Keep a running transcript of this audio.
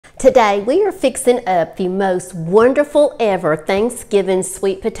Today we are fixing up the most wonderful ever Thanksgiving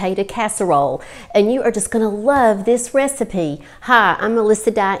sweet potato casserole, and you are just going to love this recipe. Hi, I'm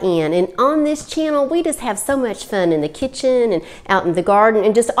Melissa Diane, and on this channel we just have so much fun in the kitchen and out in the garden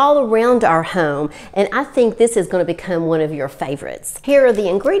and just all around our home, and I think this is going to become one of your favorites. Here are the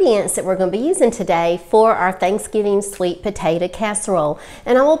ingredients that we're going to be using today for our Thanksgiving sweet potato casserole,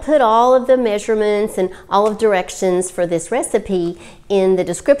 and I will put all of the measurements and all of directions for this recipe in the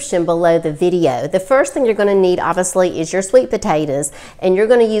description below the video. The first thing you're going to need obviously is your sweet potatoes, and you're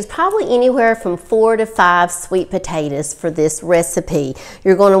going to use probably anywhere from 4 to 5 sweet potatoes for this recipe.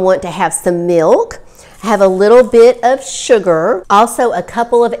 You're going to want to have some milk, have a little bit of sugar, also a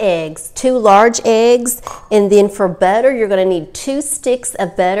couple of eggs, 2 large eggs, and then for butter you're going to need 2 sticks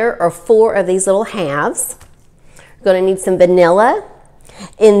of butter or 4 of these little halves. You're going to need some vanilla.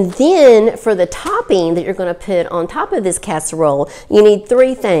 And then for the topping that you're going to put on top of this casserole, you need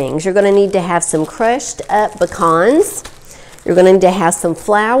 3 things. You're going to need to have some crushed up pecans, you're going to need to have some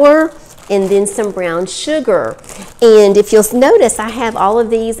flour, and then some brown sugar. And if you'll notice, I have all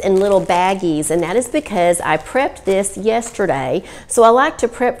of these in little baggies, and that is because I prepped this yesterday. So I like to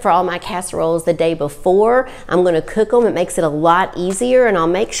prep for all my casseroles the day before I'm going to cook them. It makes it a lot easier, and I'll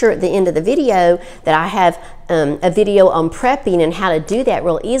make sure at the end of the video that I have a video on prepping and how to do that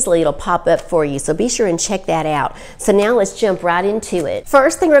real easily. It'll pop up for you, so be sure and check that out. So now let's jump right into it.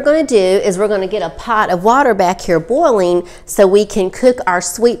 First thing we're going to do is we're going to get a pot of water back here boiling so we can cook our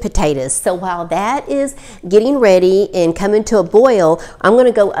sweet potatoes. So while that is getting ready and coming to a boil, I'm going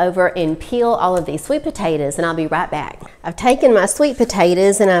to go over and peel all of these sweet potatoes, and I'll be right back. I've taken my sweet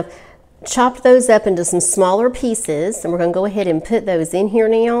potatoes and I've chopped those up into some smaller pieces, and we're going to go ahead and put those in here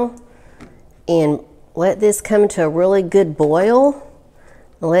now and let this come to a really good boil.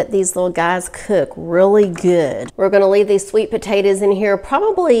 Let these little guys cook really good. We're going to leave these sweet potatoes in here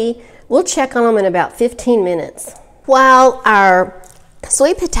probably, we'll check on them in about 15 minutes. While our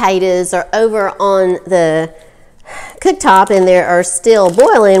sweet potatoes are over on the cooktop and they are still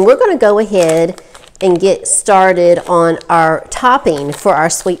boiling, we're going to go ahead and get started on our topping for our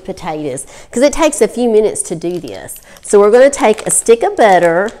sweet potatoes, because it takes a few minutes to do this. So we're going to take a stick of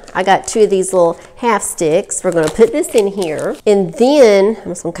butter. I got 2 of these little half sticks. We're going to put this in here, and then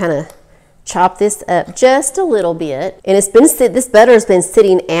I'm just going to kind of chop this up just a little bit. And this butter has been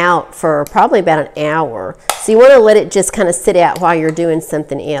sitting out for probably about an hour, so you want to let it just kind of sit out while you're doing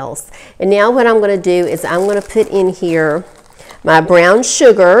something else. And now what I'm going to do is I'm going to put in here my brown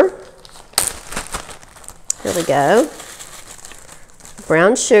sugar. There we go.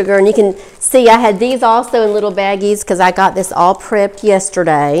 Brown sugar, and you can see I had these also in little baggies because I got this all prepped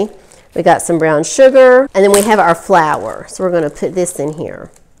yesterday. We got some brown sugar, and then we have our flour. So we're going to put this in here.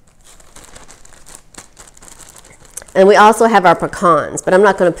 And we also have our pecans, but I'm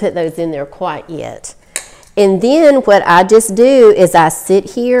not going to put those in there quite yet. And then what I just do is I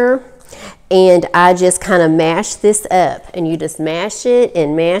sit here and I just kind of mash this up, and you just mash it,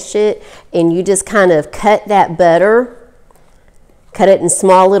 and you just kind of cut that butter, cut it in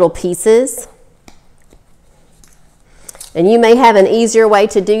small little pieces. And you may have an easier way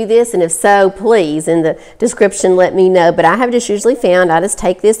to do this, and if so, please in the description let me know. But I have just usually found I just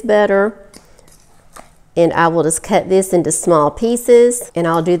take this butter and I will just cut this into small pieces, and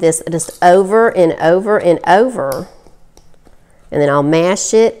I'll do this just over and over and over. And then I'll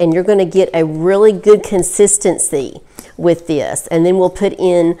mash it, and you're going to get a really good consistency with this. And then we'll put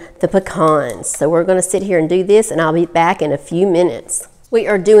in the pecans. So we're going to sit here and do this, and I'll be back in a few minutes. We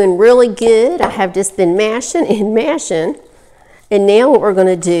are doing really good. I have just been mashing and mashing. And now what we're going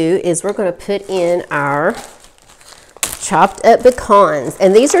to do is we're going to put in our chopped up pecans.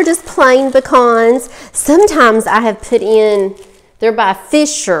 And these are just plain pecans. Sometimes I have put in, they're by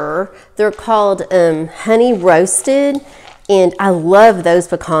Fisher. They're called honey roasted. And I love those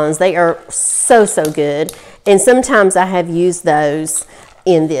pecans. They are so, so good. And sometimes I have used those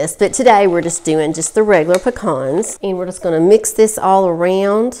in this. But today we're just doing just the regular pecans. And we're just going to mix this all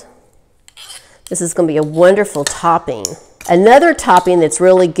around. This is going to be a wonderful topping. Another topping that's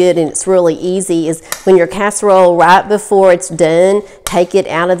really good and it's really easy is when your casserole, right before it's done, take it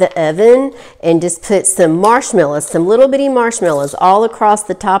out of the oven and just put some marshmallows, some little bitty marshmallows all across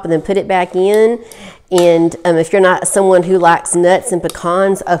the top, and then put it back in. And if you're not someone who likes nuts and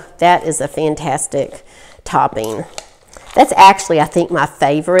pecans, oh, that is a fantastic topping. That's actually, I think, my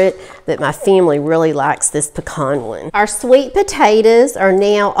favorite, but my family really likes this pecan one. Our sweet potatoes are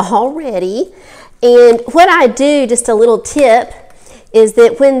now all ready. And what I do, just a little tip, is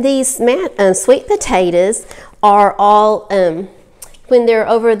that when these sweet potatoes are all, when they're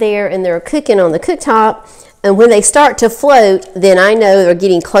over there and they're cooking on the cooktop, And when they start to float, then I know they're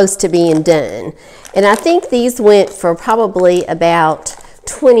getting close to being done. And I think these went for probably about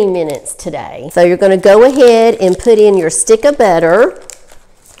 20 minutes today. So you're going to go ahead and put in your stick of butter,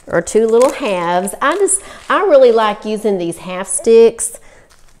 or 2 little halves. I really like using these half sticks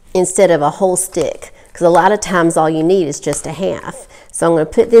instead of a whole stick, because a lot of times all you need is just a half. So I'm going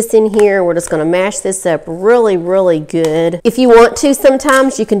to put this in here. We're just going to mash this up really, really good. If you want to,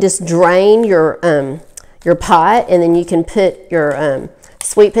 sometimes you can just drain your pot, and then you can put your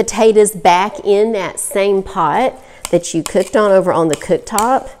sweet potatoes back in that same pot that you cooked on over on the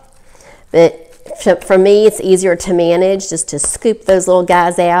cooktop. But for me, it's easier to manage just to scoop those little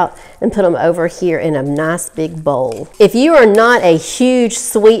guys out and put them over here in a nice big bowl. If you are not a huge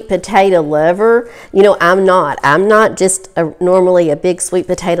sweet potato lover, you know, I'm not just normally a big sweet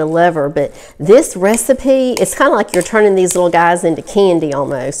potato lover, but this recipe, it's kind of like you're turning these little guys into candy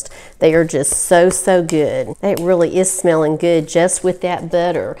almost. They are just so, so good. It really is smelling good just with that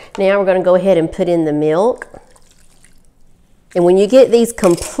butter. Now we're going to go ahead and put in the milk. And when you get these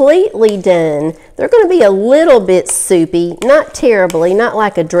completely done, they're going to be a little bit soupy, not terribly, not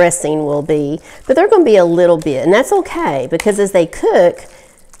like a dressing will be, but they're going to be a little bit. And that's okay, because as they cook,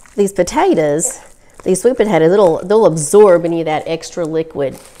 these potatoes, these sweet potatoes, they'll absorb any of that extra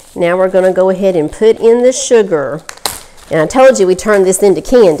liquid. Now we're going to go ahead and put in the sugar. And I told you we turned this into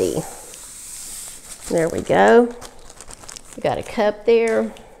candy. There we go. We got a cup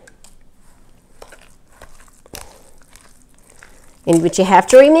there. But you have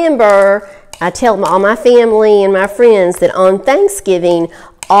to remember, I tell all my family and my friends that on Thanksgiving,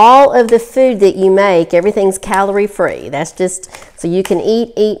 all of the food that you make, everything's calorie free. That's just so you can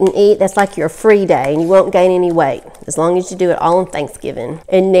eat, eat, and eat. That's like your free day, and you won't gain any weight as long as you do it all on Thanksgiving.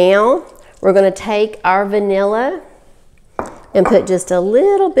 And now we're going to take our vanilla and put just a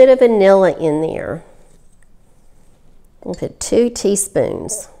little bit of vanilla in there. We'll put 2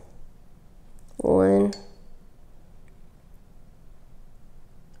 teaspoons. 1,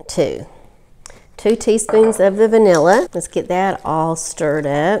 2 teaspoons of the vanilla. Let's get that all stirred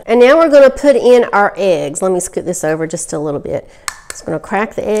up. And now we're going to put in our eggs. Let me scoot this over just a little bit. So we're going to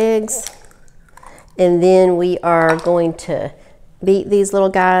crack the eggs, and then we are going to beat these little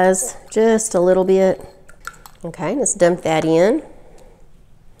guys just a little bit. Okay, let's dump that in.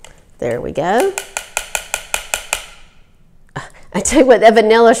 There we go. I tell you what, that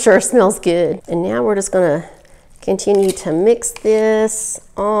vanilla sure smells good. And now we're just going to continue to mix this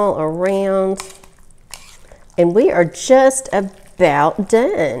all around. And we are just about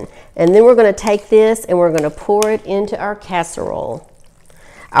done. And then we're going to take this and we're going to pour it into our casserole.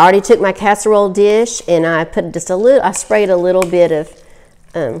 I already took my casserole dish and I put just a little, I sprayed a little bit of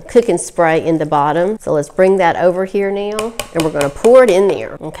cooking spray in the bottom. So let's bring that over here now and we're going to pour it in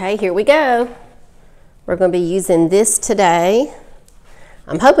there. Okay, here we go. We're going to be using this today.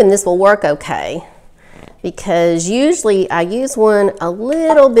 I'm hoping this will work okay, because usually I use one a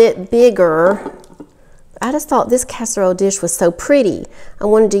little bit bigger. I just thought this casserole dish was so pretty. I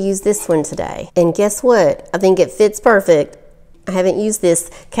wanted to use this one today. And guess what? I think it fits perfect. I haven't used this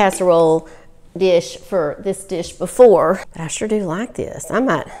casserole dish for this dish before, but I sure do like this. I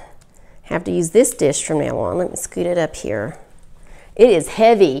might have to use this dish from now on. Let me scoot it up here. It is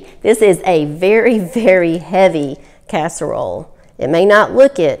heavy. This is a very, very heavy casserole. It may not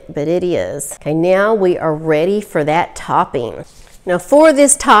look it, but it is. Okay, now we are ready for that topping. Now for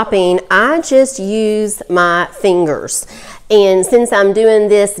this topping, I just use my fingers. And since I'm doing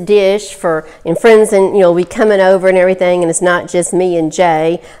this dish for friends and we coming over and everything, and it's not just me and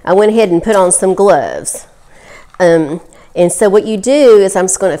Jay, I went ahead and put on some gloves. And so what you do is I'm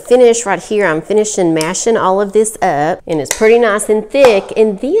just going to finish right here. I'm finishing mashing all of this up, and it's pretty nice and thick.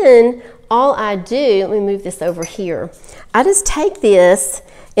 And then all I do, let me move this over here. I just take this,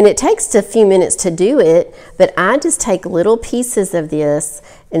 and it takes a few minutes to do it, but I just take little pieces of this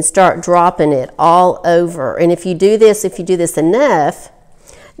and start dropping it all over. And if you do this enough,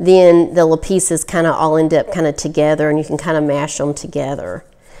 then the little pieces kind of all end up kind of together, and you can kind of mash them together.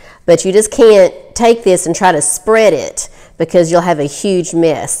 But you just can't take this and try to spread it, because you'll have a huge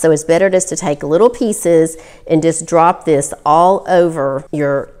mess. So it's better just to take little pieces and just drop this all over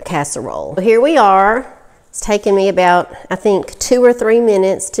your casserole. So here we are. It's taken me about, I think, 2 or 3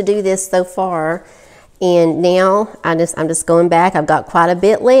 minutes to do this so far. And now I'm just going back. I've got quite a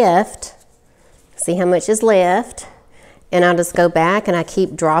bit left. See how much is left. And I'll just go back and I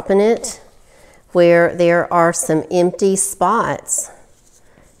keep dropping it where there are some empty spots.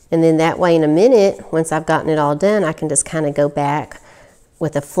 And then that way in a minute, once I've gotten it all done, I can just kind of go back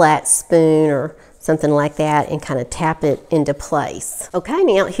with a flat spoon or something like that, and kind of tap it into place. Okay,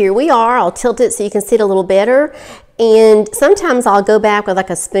 now here we are. I'll tilt it so you can see it a little better. And sometimes I'll go back with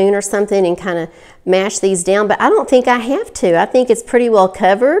like a spoon or something and kind of mash these down, but I don't think I have to. I think it's pretty well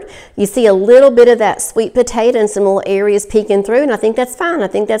covered. You see a little bit of that sweet potato and some little areas peeking through, and I think that's fine. I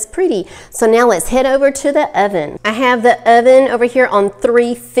think that's pretty. So now let's head over to the oven. I have the oven over here on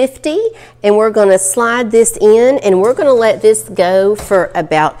 350, and we're gonna slide this in, and we're gonna let this go for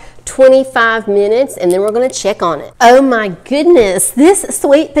about 25 minutes, and then we're gonna check on it. Oh my goodness, this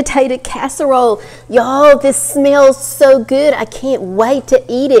sweet potato casserole, y'all, this smells so good. I can't wait to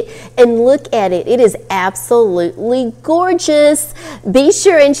eat it, and look at it. It is absolutely gorgeous. Be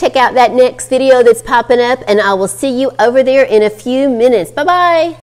sure and check out that next video that's popping up, and I will see you over there in a few minutes. Bye-bye.